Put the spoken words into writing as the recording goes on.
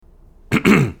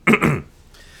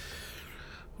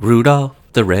Rudolph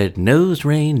the red-nosed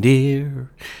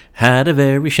reindeer had a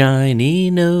very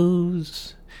shiny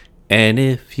nose, and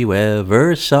if you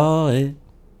ever saw it,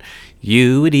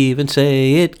 you would even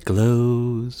say it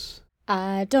glows.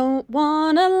 I don't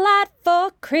want a lot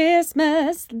for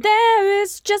Christmas. There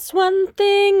is just one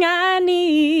thing I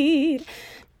need.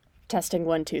 Testing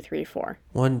 1, 2, 3, 4.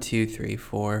 1, 2, 3,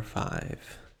 4,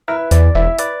 5.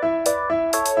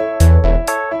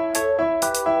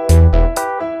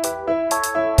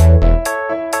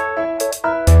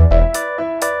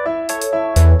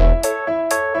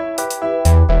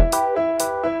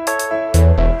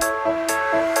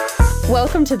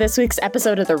 Welcome to this week's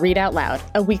episode of the Read Out Loud,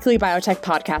 a weekly biotech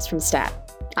podcast from STAT.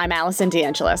 I'm Allison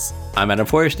DeAngelis. I'm Adam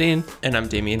Feuerstein. And I'm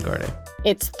Damian Garde.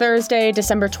 It's Thursday,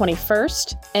 December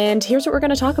 21st, and here's what we're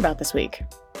going to talk about this week.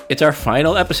 It's our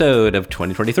final episode of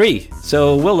 2023,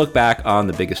 so we'll look back on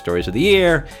the biggest stories of the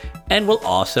year, and we'll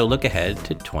also look ahead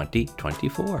to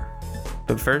 2024.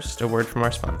 But first, a word from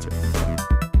our sponsor.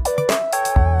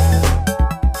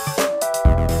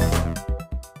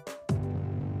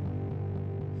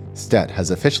 STAT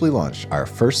has officially launched our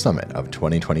first summit of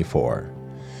 2024.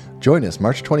 Join us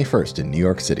March 21st in New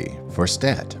York City for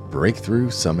STAT Breakthrough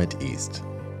Summit East.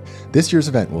 This year's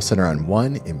event will center on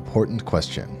one important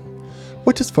question.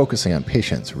 What does focusing on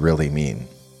patients really mean?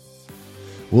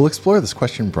 We'll explore this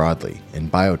question broadly in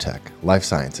biotech, life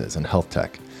sciences, and health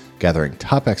tech, gathering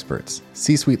top experts,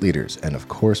 C-suite leaders, and of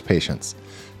course patients,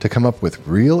 to come up with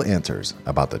real answers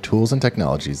about the tools and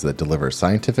technologies that deliver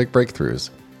scientific breakthroughs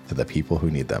to the people who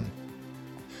need them.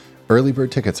 Early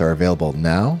bird tickets are available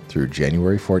now through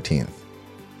January 14th.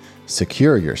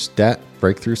 Secure your STAT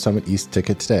Breakthrough Summit East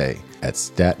ticket today at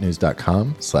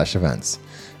statnews.com/events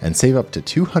and save up to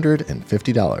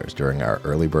 $250 during our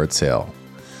early bird sale.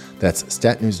 That's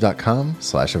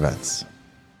statnews.com/events.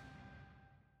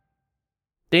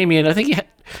 Damian, I think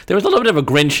there was a little bit of a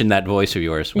Grinch in that voice of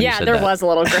yours when you said that. Yeah, there was a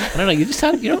little Grinch. I don't know,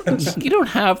 you don't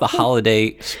have the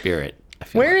holiday spirit.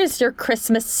 Where is your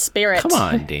Christmas spirit? Come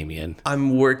on, Damian.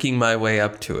 I'm working my way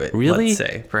up to it. Really? Let's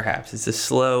say, perhaps it's a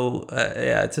slow.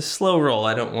 It's a slow roll.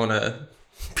 I don't want to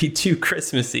be too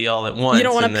Christmassy all at once. You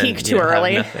don't want to peak too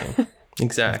early.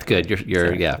 Exactly. That's good.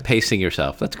 You're pacing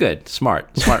yourself. That's good. Smart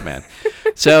man.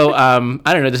 So I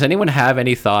don't know. Does anyone have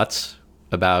any thoughts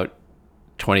about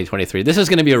 2023? This is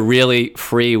going to be a really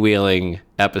freewheeling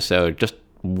episode. Just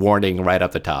warning right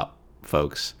up the top,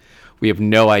 folks. We have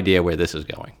no idea where this is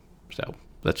going. So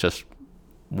let's just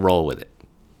roll with it.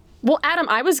 Well, Adam,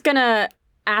 I was going to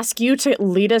ask you to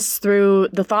lead us through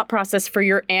the thought process for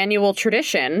your annual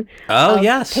tradition. Oh,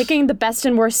 yes. Picking the best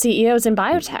and worst CEOs in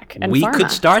biotech and we pharma.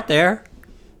 could start there.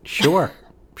 Sure.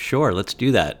 Let's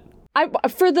do that.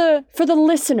 For the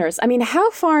listeners, I mean,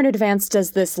 how far in advance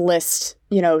does this list,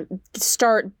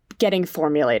 start getting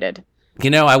formulated?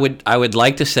 I would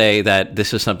like to say that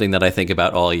this is something that I think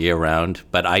about all year round,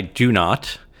 but I do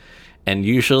not. And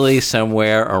usually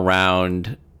somewhere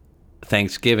around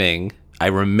Thanksgiving, I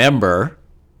remember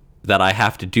that I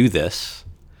have to do this.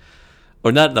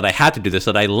 Or not that I have to do this,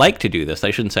 that I like to do this.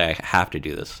 I shouldn't say I have to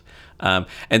do this.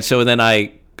 And so then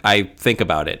I think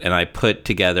about it and I put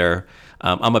together,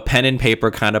 I'm a pen and paper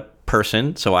kind of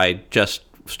person. So I just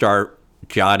start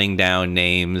jotting down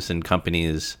names and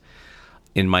companies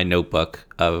in my notebook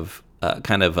of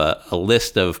kind of a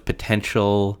list of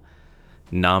potential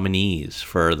nominees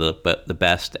for the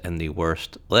best and the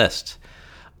worst list.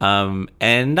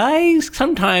 And I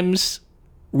sometimes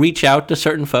reach out to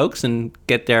certain folks and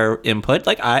get their input.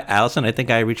 Like Allison, I think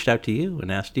I reached out to you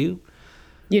and asked you.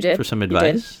 You did. For some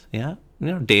advice. Yeah.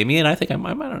 Damian, I think I don't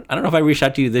know if I reached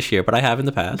out to you this year, but I have in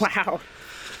the past. Wow.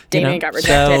 Damian got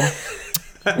rejected.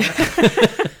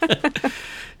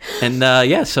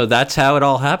 And so that's how it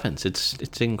all happens.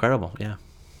 It's incredible. Yeah.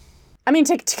 I mean,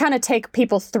 to kind of take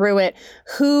people through it,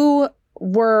 who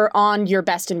were on your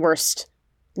best and worst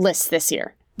lists this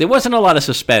year? There wasn't a lot of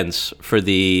suspense for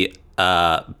the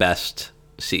best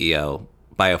CEO,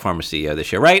 biopharma CEO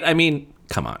this year, right? I mean,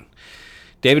 come on.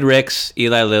 David Ricks,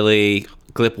 Eli Lilly,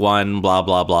 GLP-1, blah,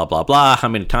 blah, blah, blah, blah. How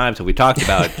many times have we talked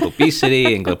about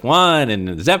obesity and GLP-1 and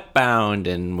Zepbound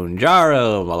and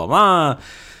Mounjaro, blah, blah, blah.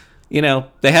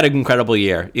 They had an incredible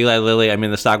year. Eli Lilly, I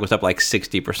mean, the stock was up like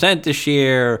 60% this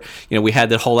year. We had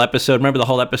the whole episode. Remember the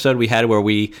whole episode we had where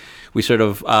we sort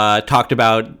of talked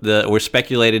about or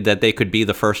speculated that they could be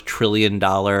the first $1 trillion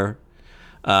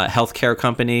healthcare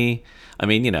company. I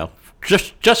mean,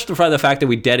 just for the fact that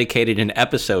we dedicated an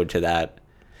episode to that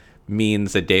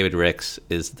means that David Ricks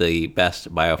is the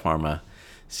best biopharma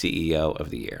CEO of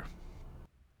the year.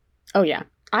 Oh, yeah.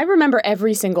 I remember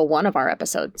every single one of our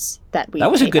episodes that we.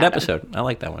 That was a good Adam. episode. I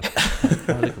like that one.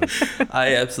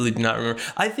 I absolutely do not remember.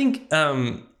 I think,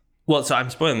 well, so I'm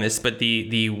spoiling this, but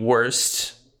the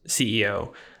worst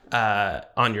CEO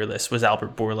on your list was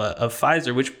Albert Bourla of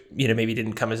Pfizer, which, maybe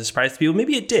didn't come as a surprise to people.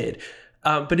 Maybe it did.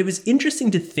 But it was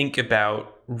interesting to think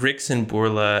about Ricks and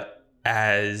Bourla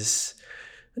as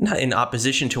not in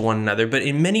opposition to one another, but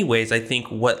in many ways, I think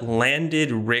what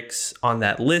landed Ricks on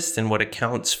that list and what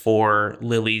accounts for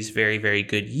Lilly's very, very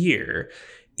good year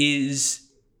is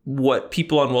what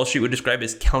people on Wall Street would describe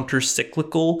as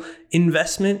counter-cyclical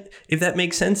investment, if that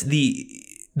makes sense. The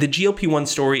GLP-1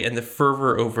 story and the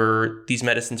fervor over these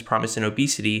medicines' promise in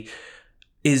obesity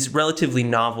is relatively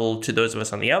novel to those of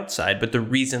us on the outside, but the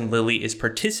reason Lilly is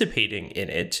participating in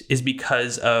it is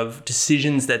because of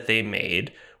decisions that they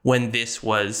made when this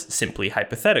was simply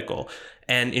hypothetical,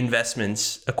 and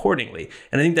investments accordingly.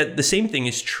 And I think that the same thing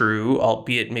is true,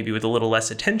 albeit maybe with a little less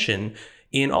attention,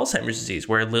 in Alzheimer's disease,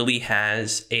 where Lilly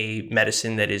has a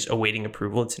medicine that is awaiting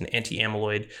approval. It's an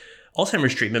anti-amyloid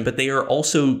Alzheimer's treatment, but they are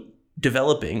also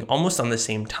developing, almost on the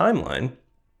same timeline,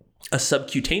 a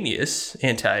subcutaneous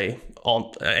anti-amyloid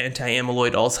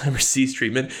Alzheimer's disease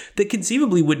treatment that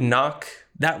conceivably would knock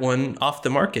that one off the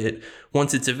market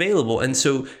once it's available. And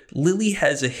so Lilly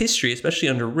has a history, especially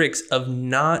under Ricks, of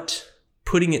not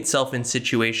putting itself in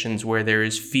situations where there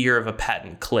is fear of a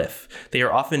patent cliff. They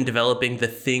are often developing the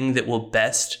thing that will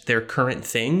best their current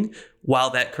thing while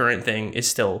that current thing is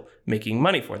still making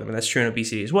money for them. And that's true in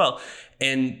obesity as well.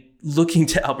 And looking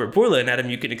to Albert Bourla, and Adam,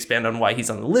 you can expand on why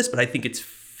he's on the list, but I think it's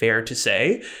fair to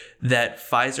say that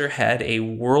Pfizer had a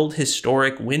world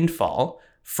historic windfall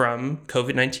from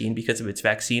COVID-19 because of its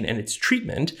vaccine and its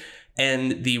treatment.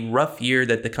 And the rough year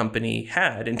that the company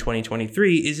had in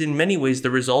 2023 is in many ways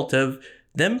the result of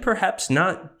them perhaps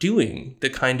not doing the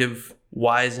kind of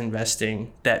wise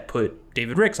investing that put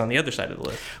David Ricks on the other side of the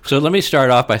list. So let me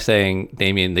start off by saying,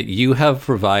 Damien, that you have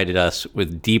provided us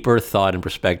with deeper thought and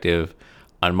perspective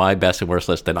on my best and worst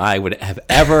list than I would have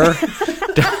ever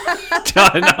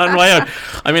done on my own.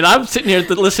 I mean, I'm sitting here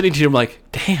listening to you, I'm like,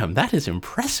 damn, that is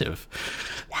impressive.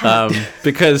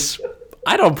 Because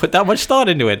I don't put that much thought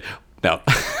into it. No.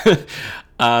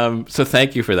 So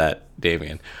thank you for that,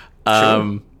 Damien.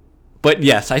 Sure. But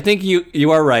yes, I think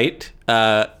you are right.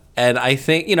 And I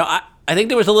think, I think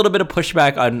there was a little bit of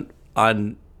pushback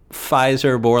on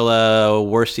Pfizer, Bourla,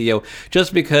 worst CEO,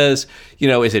 just because,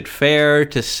 is it fair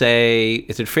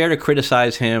to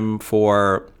criticize him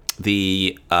for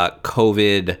the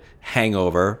COVID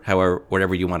hangover, however,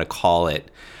 whatever you want to call it?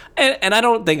 And I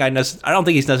don't think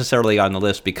he's necessarily on the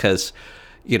list because,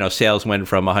 sales went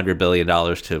from $100 billion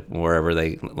to wherever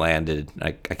they landed.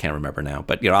 I can't remember now,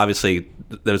 but obviously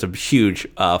there's a huge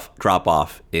drop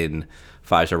off in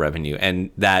Pfizer revenue, and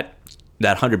that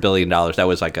 $100 billion, that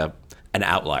was like an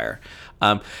outlier.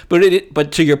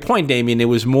 But to your point, Damien, it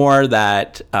was more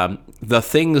that the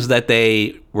things that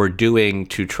they were doing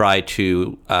to try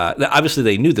to obviously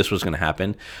they knew this was going to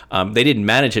happen. They didn't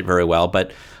manage it very well,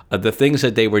 but the things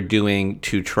that they were doing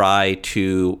to try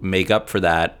to make up for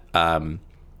that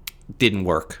didn't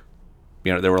work.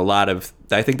 There were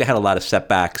I think they had a lot of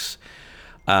setbacks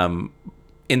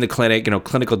in the clinic,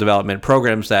 clinical development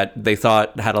programs that they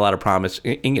thought had a lot of promise.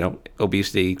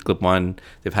 Obesity, GLP-1,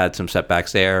 they've had some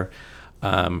setbacks there.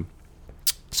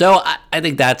 So I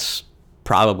think that's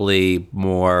probably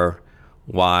more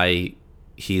why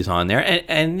he's on there.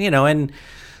 And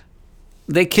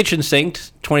they kitchen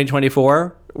sinked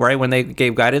 2024, right, when they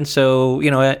gave guidance. So,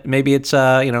 maybe it's,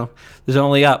 there's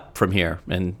only up from here.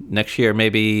 And next year,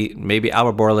 maybe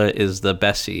Albert Bourla is the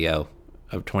best CEO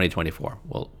of 2024.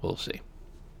 We'll see.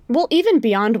 Well, even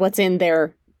beyond what's in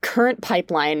their current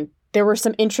pipeline, there were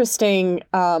some interesting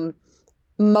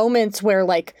moments where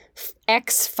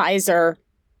ex-Pfizer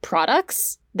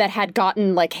products that had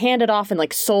gotten handed off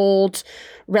and sold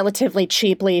relatively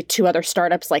cheaply to other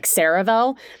startups like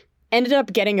Cerevel ended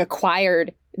up getting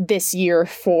acquired this year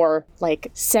for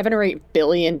 $7 or $8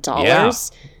 billion. Yeah.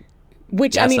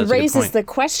 Which, yes, raises the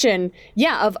question,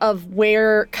 of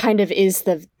where kind of is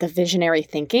the visionary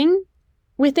thinking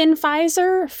within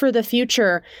Pfizer for the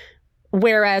future.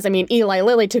 Whereas, Eli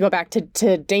Lilly, to go back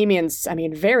to Damien's,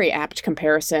 very apt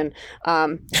comparison,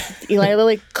 Eli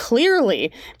Lilly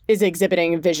clearly is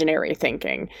exhibiting visionary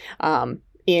thinking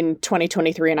in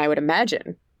 2023, and I would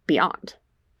imagine beyond.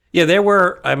 Yeah, there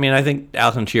were, I think,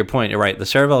 Alison, to your point, you're right. The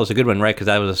Cerevel is a good one, right? Because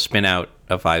that was a spin out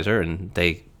of Pfizer, and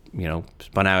they,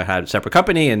 spun out, had a separate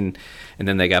company, and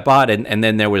then they got bought. And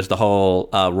then there was the whole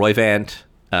Roivant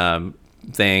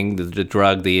thing, the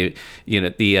drug, the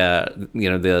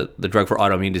drug for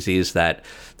autoimmune disease that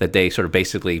they sort of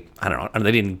basically, I don't know,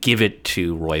 they didn't give it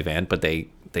to Roivant, but they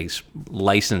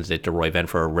licensed it to Roivant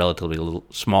for a relatively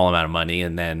small amount of money,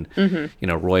 and then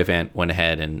Roivant went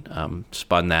ahead and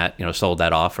spun that, sold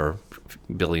that off for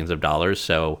billions of dollars.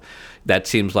 So that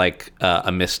seems like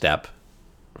a misstep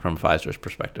from Pfizer's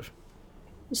perspective.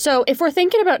 So if we're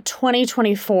thinking about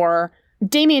 2024,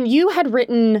 Damien, you had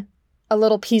written a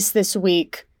little piece this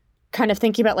week kind of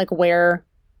thinking about like where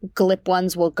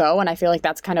GLP-1s will go, and I feel like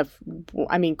that's kind of,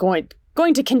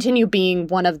 going to continue being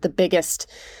one of the biggest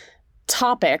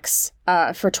topics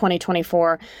for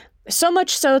 2024. So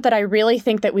much so that I really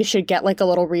think that we should get like a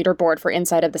little reader board for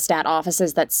inside of the stat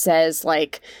offices that says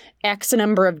like X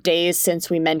number of days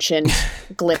since we mentioned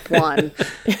GLP-1.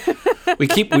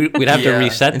 We'd have to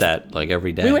reset that like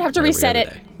every day. We would have to reset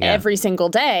it every single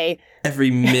day.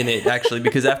 Every minute, actually,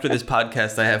 because after this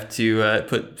podcast, I have to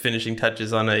put finishing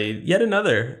touches on yet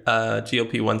another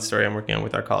GLP-1 story I'm working on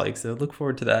with our colleagues. So look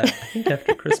forward to that, I think,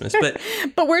 after Christmas. But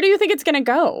where do you think it's going to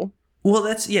go?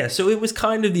 Well, so it was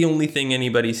kind of the only thing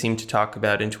anybody seemed to talk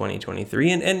about in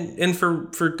 2023, and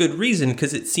for good reason,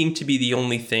 because it seemed to be the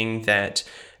only thing that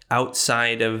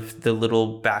outside of the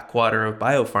little backwater of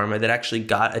biopharma that actually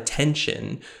got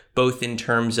attention, both in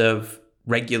terms of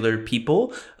regular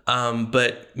people,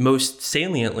 but most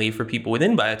saliently for people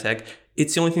within biotech.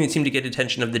 It's the only thing that seemed to get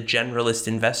attention of the generalist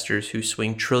investors who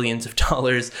swing trillions of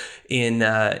dollars in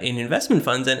investment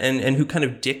funds and who kind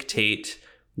of dictate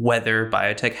whether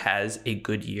biotech has a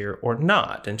good year or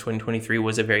not. And 2023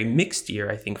 was a very mixed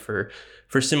year, I think, for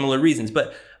similar reasons.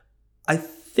 But I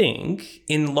think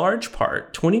in large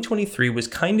part, 2023 was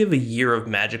kind of a year of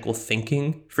magical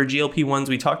thinking for GLP-1s.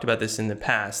 We talked about this in the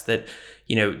past, that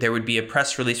there would be a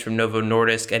press release from Novo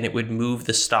Nordisk and it would move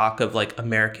the stock of like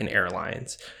American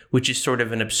Airlines, which is sort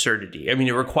of an absurdity. I mean,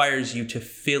 it requires you to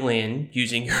fill in,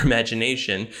 using your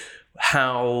imagination,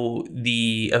 how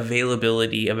the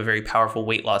availability of a very powerful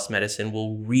weight loss medicine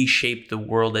will reshape the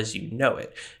world as you know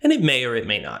it. And it may or it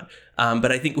may not.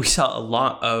 But I think we saw a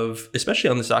lot of, especially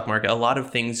on the stock market, a lot of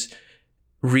things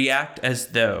react as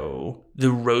though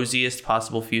the rosiest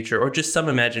possible future, or just some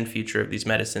imagined future of these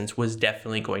medicines, was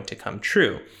definitely going to come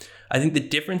true. I think the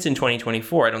difference in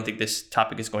 2024, I don't think this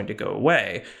topic is going to go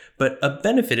away, but a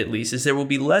benefit at least is there will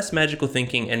be less magical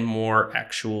thinking and more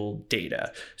actual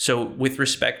data. So with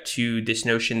respect to this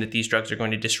notion that these drugs are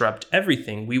going to disrupt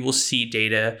everything, we will see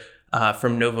data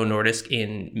from Novo Nordisk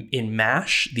in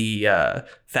MASH, the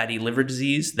fatty liver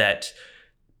disease that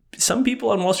some people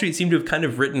on Wall Street seem to have kind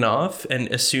of written off and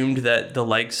assumed that the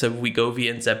likes of Wegovy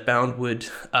and Zepbound would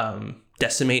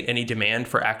decimate any demand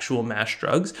for actual MASH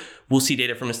drugs. We'll see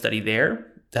data from a study there.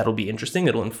 That'll be interesting.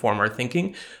 It'll inform our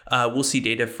thinking. We'll see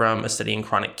data from a study in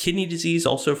chronic kidney disease,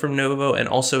 also from Novo, and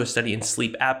also a study in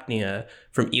sleep apnea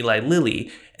from Eli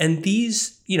Lilly. And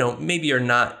these, maybe are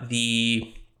not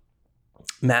the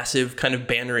massive kind of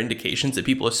banner indications that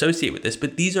people associate with this,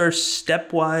 but these are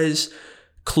stepwise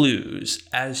clues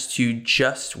as to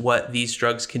just what these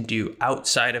drugs can do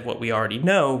outside of what we already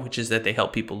know, which is that they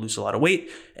help people lose a lot of weight.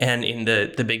 And in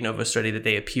the big Novo study, that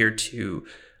they appear to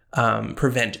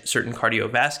prevent certain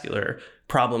cardiovascular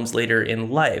problems later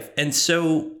in life. And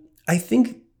so I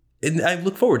think, and I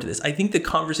look forward to this, I think the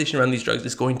conversation around these drugs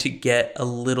is going to get a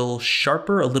little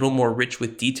sharper, a little more rich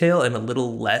with detail, and a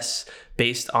little less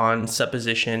based on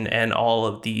supposition and all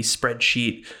of the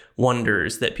spreadsheet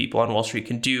wonders that people on Wall Street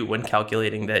can do when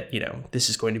calculating that, this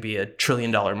is going to be $1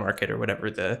 trillion market or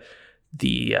whatever the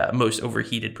most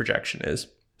overheated projection is.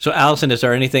 So Allison, is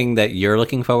there anything that you're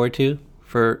looking forward to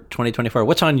for 2024?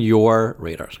 What's on your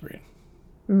radar screen?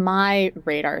 My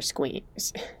radar screen.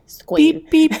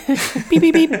 Beep, beep, beep,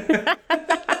 beep, beep.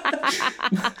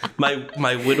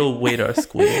 My whittle radar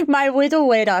screen. My whittle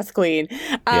radar screen.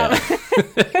 Yeah.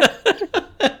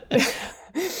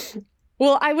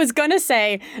 Well, I was going to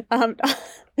say,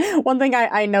 one thing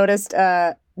I noticed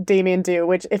Damien do,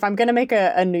 which if I'm going to make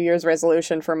a New Year's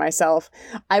resolution for myself,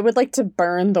 I would like to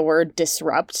burn the word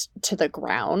disrupt to the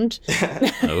ground.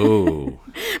 Oh.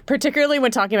 Particularly when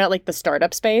talking about like the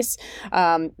startup space.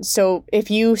 So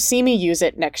if you see me use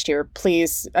it next year,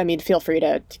 please, feel free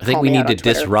to I think we need to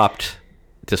disrupt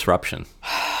disruption.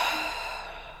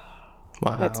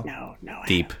 Wow. That's no.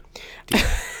 Deep.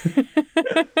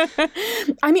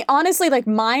 Honestly, like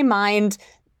my mind,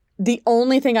 the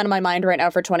only thing on my mind right now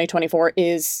for 2024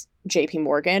 is JP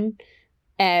Morgan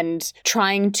and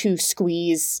trying to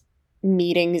squeeze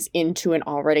meetings into an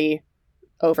already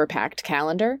overpacked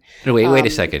calendar. No, wait a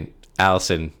second.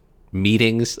 Allison,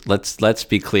 meetings, let's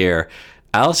be clear.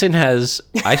 I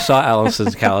saw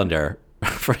Allison's calendar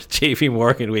for JP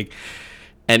Morgan week.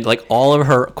 And like all of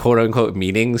her quote unquote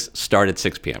meetings start at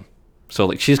 6 p.m. So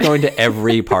like she's going to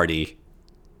every party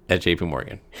at JP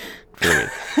Morgan for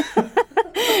the week.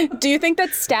 Do you think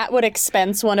that Stat would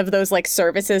expense one of those like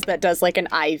services that does like an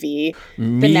IV the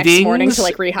Meetings next morning to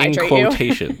like rehydrate in you?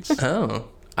 quotations. Oh.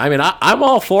 I mean, I'm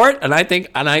all for it. And I think,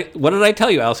 what did I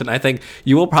tell you, Allison? I think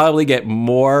you will probably get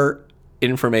more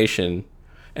information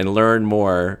and learn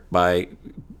more by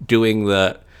doing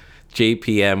the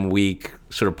JPM week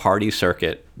sort of party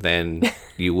circuit than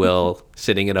you will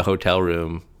sitting in a hotel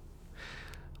room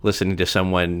listening to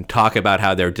someone talk about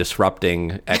how they're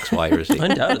disrupting X, Y, or Z.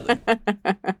 Undoubtedly.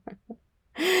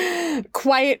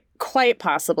 Quite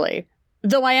possibly.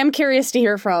 Though I am curious to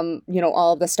hear from,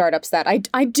 all of the startups that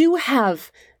I do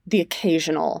have the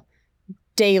occasional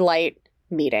daylight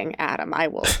meeting, Adam. I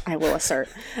will assert.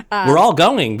 We're all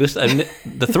going.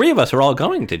 The three of us are all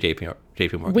going to JP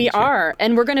Morgan. We are,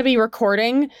 and we're going to be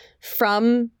recording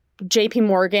from JP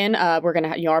Morgan. We're going to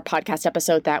have our podcast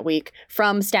episode that week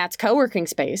from Stat's co-working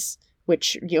space,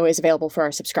 which is available for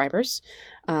our subscribers.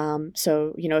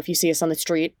 So if you see us on the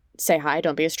street, say hi.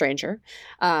 Don't be a stranger.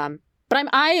 But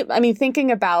I mean,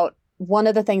 thinking about one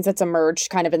of the things that's emerged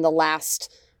kind of in the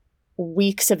last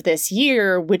weeks of this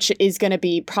year, which is going to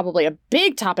be probably a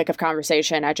big topic of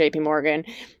conversation at JP Morgan,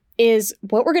 is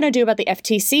what we're going to do about the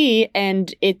FTC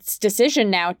and its decision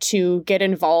now to get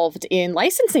involved in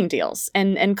licensing deals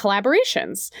and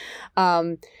collaborations,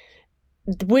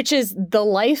 which is the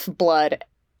lifeblood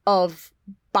of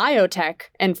biotech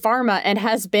and pharma, and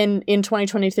has been in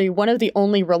 2023 one of the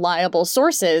only reliable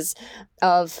sources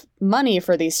of money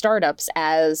for these startups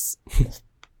as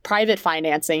private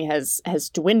financing has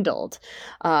dwindled.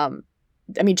 I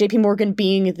mean, JP Morgan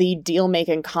being the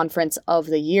deal-making conference of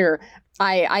the year,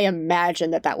 I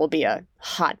imagine that will be a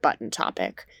hot button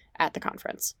topic at the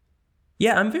conference.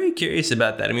 Yeah, I'm very curious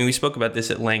about that. I mean, we spoke about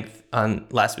this at length on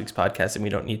last week's podcast, and we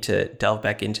don't need to delve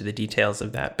back into the details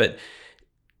of that. But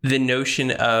the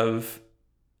notion of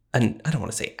I don't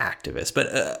want to say activist, but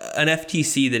an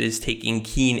FTC that is taking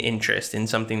keen interest in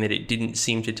something that it didn't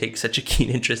seem to take such a keen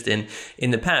interest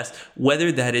in the past,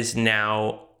 whether that is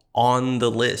now on the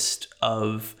list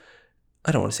of,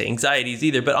 I don't want to say anxieties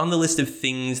either, but on the list of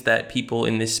things that people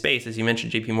in this space, as you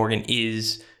mentioned, JP Morgan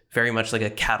is very much like a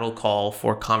cattle call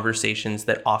for conversations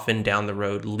that often down the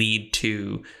road lead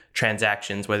to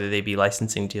transactions, whether they be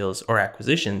licensing deals or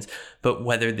acquisitions. But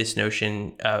whether this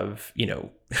notion of,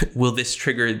 will this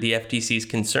trigger the FTC's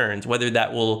concerns, whether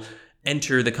that will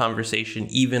enter the conversation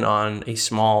even on a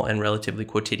small and relatively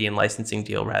quotidian licensing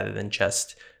deal rather than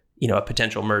just, a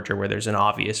potential merger where there's an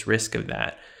obvious risk of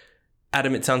that.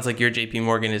 Adam, it sounds like your JP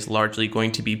Morgan is largely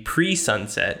going to be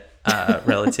pre-sunset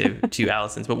relative to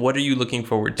Allison's, but what are you looking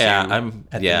forward to?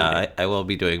 I will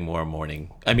be doing more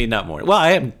morning. I mean, not morning. Well,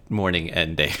 I am morning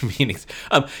and day meetings.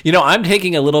 I'm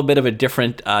taking a little bit of a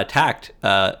different tact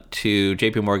to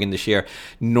JP Morgan this year.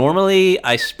 Normally,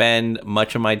 I spend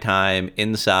much of my time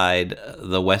inside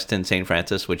the Westin St.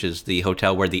 Francis, which is the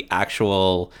hotel where the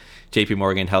actual JP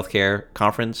Morgan Healthcare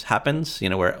Conference happens,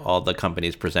 where all the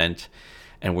companies present,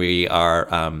 and we are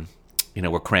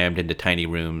we're crammed into tiny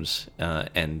rooms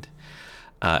and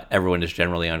everyone is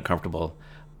generally uncomfortable.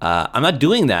 I'm not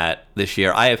doing that this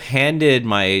year. I have handed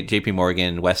my JP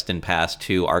Morgan Westin pass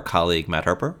to our colleague, Matt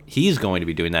Harper. He's going to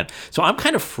be doing that. So I'm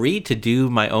kind of free to do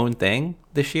my own thing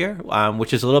this year,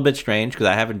 which is a little bit strange because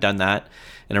I haven't done that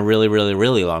in a really, really,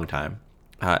 really long time.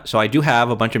 So I do have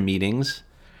a bunch of meetings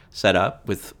set up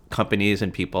with companies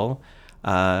and people.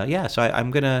 So it's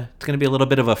going to be a little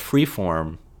bit of a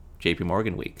free-form JP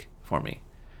Morgan week for me,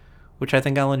 which I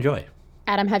think I'll enjoy.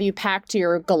 Adam, have you packed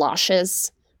your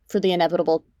galoshes for the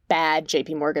inevitable bad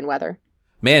JP Morgan weather?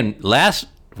 Man, it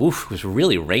was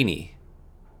really rainy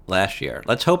last year.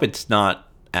 Let's hope it's not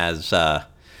as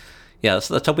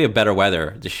let's hope we have better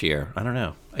weather this year. I don't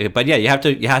know. But yeah, you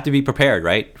have to be prepared,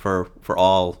 right? For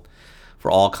all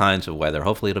kinds of weather.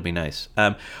 Hopefully it'll be nice.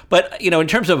 But in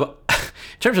terms of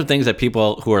things that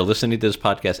people who are listening to this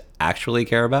podcast actually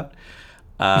care about,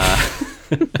 I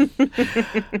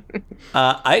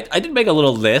did make a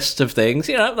little list of things.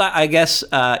 I guess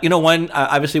one.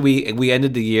 Obviously, we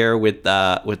ended the year with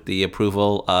the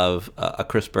approval of a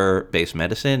CRISPR-based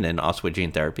medicine and also a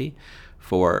gene therapy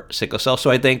for sickle cell. So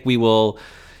I think it will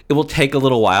take a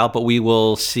little while, but we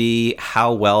will see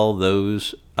how well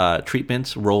those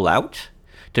treatments roll out.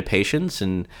 to patients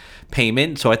and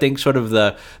payment. So I think sort of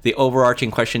the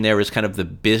overarching question there is kind of the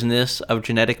business of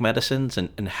genetic medicines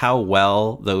and how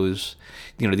well those,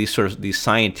 these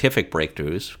scientific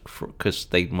breakthroughs, because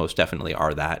they most definitely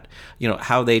are that,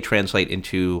 how they translate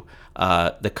into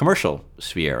the commercial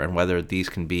sphere and whether these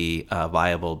can be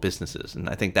viable businesses. And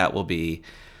I think that will be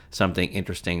something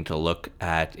interesting to look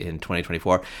at in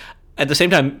 2024. At the same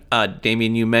time,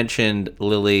 Damien, you mentioned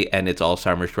Lilly and its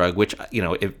Alzheimer's drug, which,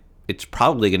 if it's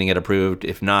probably going to get approved,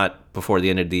 if not before the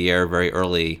end of the year, very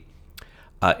early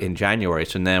in January.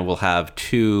 So then we'll have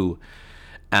 2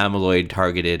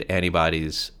 amyloid-targeted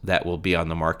antibodies that will be on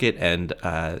the market, and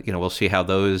we'll see how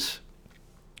those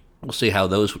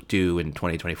do in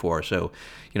 2024. So,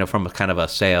 from a kind of a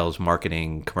sales,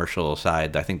 marketing, commercial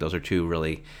side, I think those are 2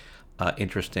 really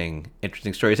interesting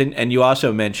stories. And you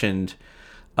also mentioned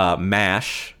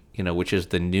MASH, which is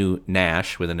the new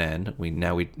NASH with an N. We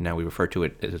refer to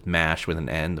it as MASH with an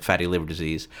N, the fatty liver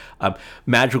disease.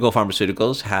 Madrigal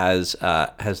Pharmaceuticals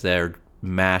has their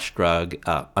MASH drug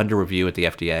under review at the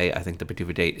FDA. I think the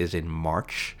PDUFA date is in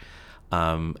March.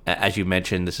 As you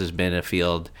mentioned, this has been a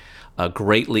field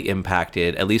greatly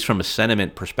impacted, at least from a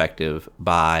sentiment perspective,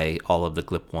 by all of the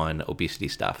GLP-1 obesity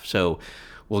stuff. So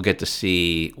we'll get to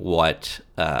see what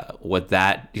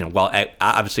that,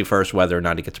 obviously first whether or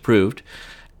not it gets approved,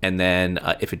 and then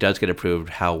if it does get approved,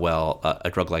 how well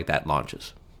a drug like that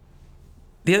launches.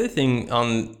 The other thing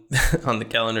on the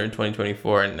calendar in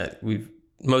 2024, and we've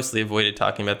mostly avoided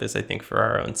talking about this, I think, for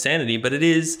our own sanity, but it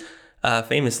is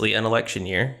famously an election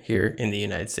year here in the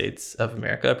United States of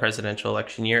America, a presidential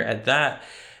election year at that.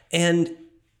 And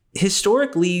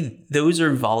historically, those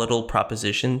are volatile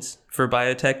propositions for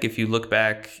biotech. If you look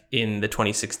back in the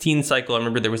 2016 cycle, I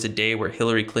remember there was a day where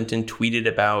Hillary Clinton tweeted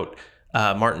about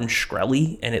Martin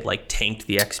Shkreli, and it tanked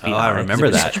the XBI. Oh, I remember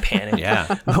that. Such panic. Yeah.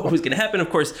 What was going to happen? Of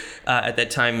course, at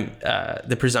that time,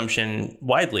 the presumption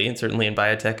widely, and certainly in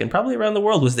biotech and probably around the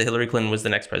world, was that Hillary Clinton was the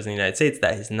next president of the United States.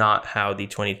 That is not how the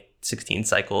 2016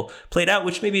 cycle played out,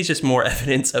 which maybe is just more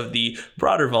evidence of the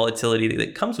broader volatility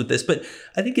that comes with this. But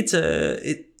I think it's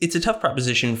a tough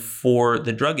proposition for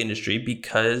the drug industry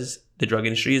because the drug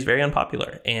industry is very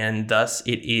unpopular, and thus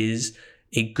it is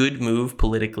a good move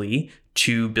politically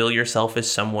to bill yourself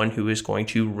as someone who is going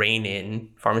to rein in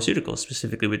pharmaceuticals,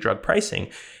 specifically with drug pricing.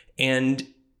 And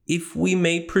if we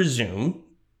may presume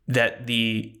that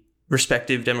the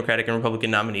respective Democratic and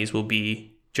Republican nominees will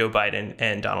be Joe Biden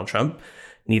and Donald Trump,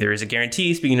 neither is a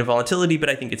guarantee, speaking of volatility, but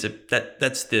I think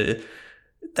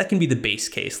that can be the base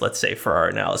case, let's say, for our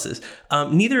analysis.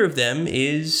 Neither of them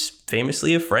is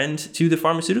famously a friend to the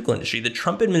pharmaceutical industry. The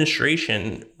Trump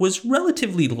administration was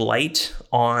relatively light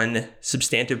on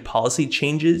substantive policy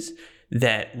changes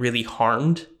that really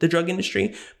harmed the drug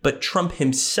industry, but Trump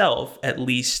himself, at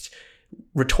least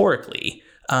rhetorically,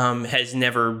 has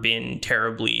never been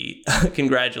terribly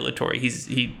congratulatory.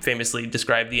 He famously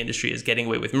described the industry as getting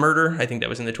away with murder. I think that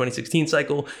was in the 2016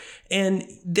 cycle. And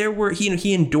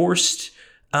he endorsed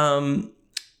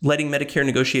letting Medicare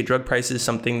negotiate drug prices,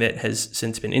 something that has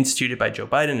since been instituted by Joe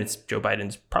Biden. It's Joe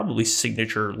Biden's probably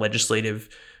signature legislative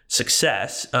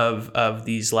success of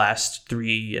these last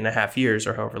 3.5 years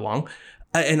or however long.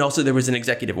 And also there was an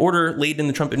executive order late in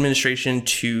the Trump administration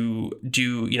to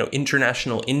do,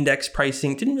 international index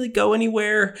pricing. Didn't really go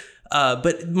anywhere.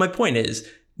 But my point is,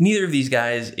 neither of these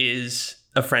guys is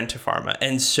a friend to pharma.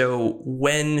 And so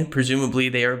when presumably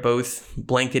they are both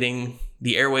blanketing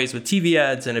the airways with TV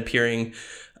ads and appearing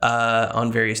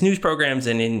on various news programs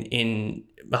and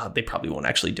they probably won't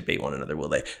actually debate one another, will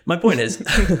they? My point is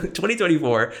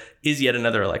 2024 is yet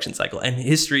another election cycle. And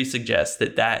history suggests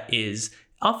that is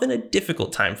often a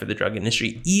difficult time for the drug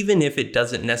industry, even if it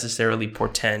doesn't necessarily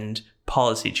portend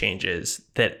policy changes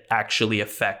that actually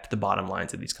affect the bottom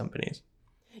lines of these companies.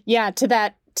 Yeah, to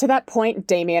that point,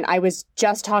 Damien, I was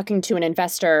just talking to an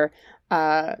investor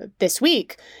this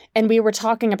week, and we were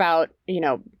talking about,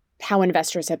 how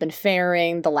investors have been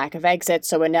faring, the lack of exit.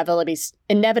 So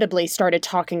inevitably started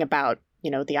talking about,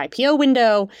 the IPO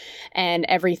window and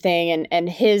everything. And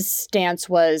his stance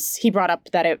was, he brought up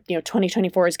that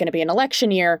 2024 is going to be an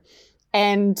election year.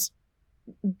 And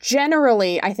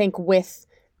generally, I think with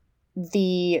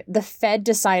the Fed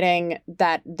deciding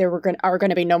that there are going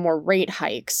to be no more rate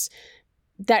hikes,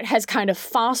 that has kind of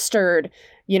fostered,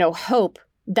 hope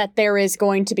that there is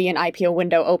going to be an IPO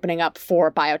window opening up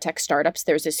for biotech startups.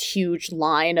 There's this huge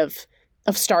line of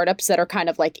startups that are kind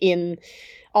of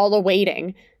all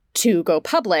awaiting to go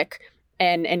public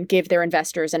and give their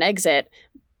investors an exit.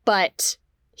 But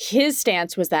his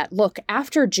stance was that, look,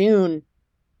 after June,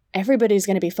 everybody's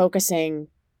going to be focusing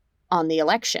on the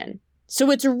election.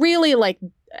 So it's really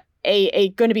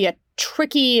going to be a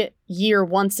tricky year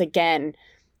once again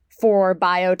for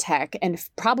biotech and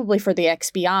probably for the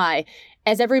XBI,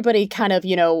 as everybody kind of,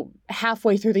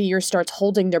 halfway through the year starts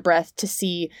holding their breath to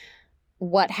see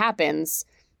what happens.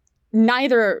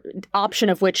 Neither option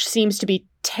of which seems to be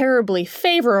terribly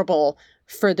favorable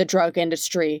for the drug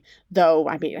industry, though,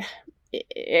 I mean,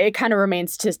 it kind of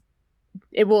remains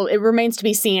to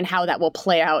be seen how that will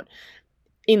play out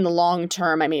in the long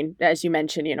term. I mean, as you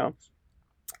mentioned,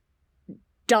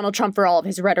 Donald Trump, for all of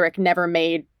his rhetoric, never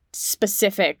made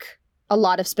a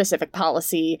lot of specific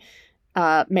policy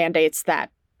mandates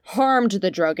that harmed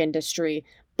the drug industry.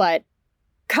 But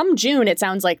come June, it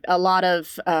sounds like a lot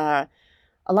of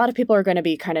people are going to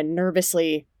be kind of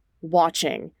nervously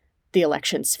watching the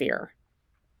election sphere.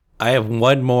 I have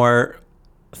one more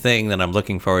thing that I'm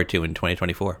looking forward to in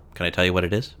 2024. Can I tell you what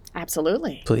it is?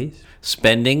 Absolutely. Please.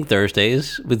 Spending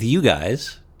Thursdays with you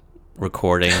guys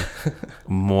recording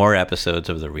more episodes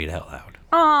of the Read Out Loud.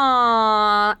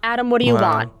 Aww. Adam, what do you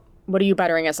want? What are you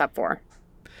buttering us up for?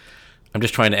 I'm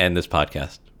just trying to end this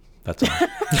podcast. That's all.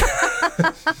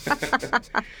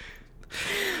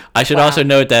 I should also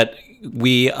note that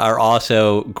we are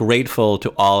also grateful to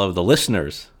all of the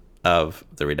listeners of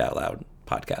the Read Out Loud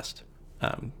podcast.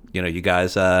 You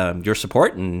guys, your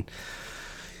support and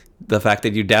the fact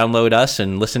that you download us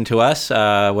and listen to us,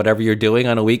 whatever you're doing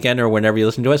on a weekend or whenever you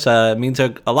listen to us, means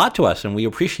a lot to us, and we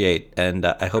appreciate. And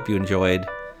I hope you enjoyed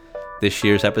this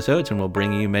year's episodes, and we'll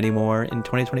bring you many more in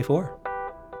 2024.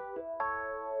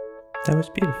 That was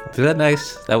beautiful. Is that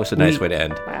nice? That was a nice way to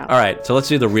end. Wow. All right, so let's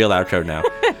do the real outro now.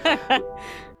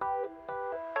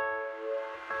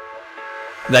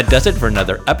 That does it for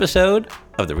another episode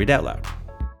of the Read Out Loud.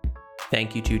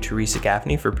 Thank you to Teresa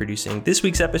Gaffney for producing this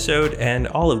week's episode and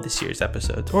all of this year's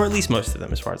episodes, or at least most of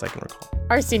them as far as I can recall.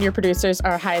 Our senior producers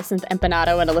are Hyacinth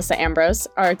Empanato and Alyssa Ambrose.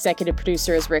 Our executive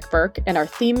producer is Rick Burke, and our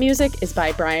theme music is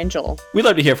by Brian Joel. We'd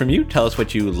love to hear from you. Tell us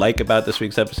what you like about this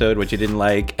week's episode, what you didn't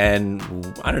like, and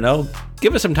I don't know,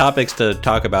 give us some topics to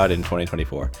talk about in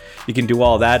 2024. You can do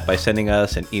all that by sending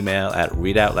us an email at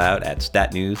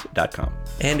readoutloud@statnews.com.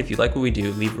 And if you like what we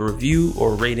do, leave a review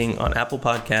or rating on Apple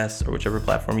Podcasts or whichever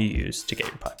platform you use to get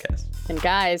your podcast. And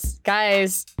guys,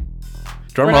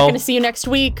 Drum we're roll. not going to see you next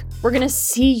week. We're going to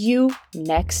see you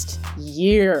next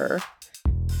year.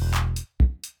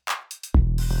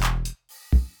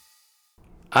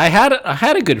 I had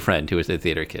a good friend who was a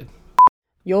theater kid.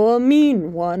 You're a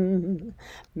mean one,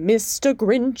 Mr.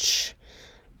 Grinch.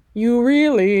 You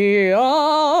really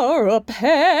are a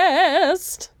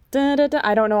pest. Da, da, da.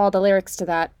 I don't know all the lyrics to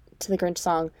the Grinch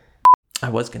song. I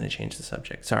was going to change the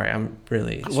subject. Sorry, I'm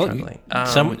really struggling.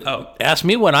 Ask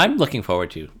me what I'm looking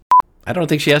forward to. I don't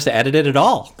think she has to edit it at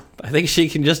all. I think she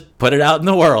can just put it out in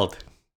the world.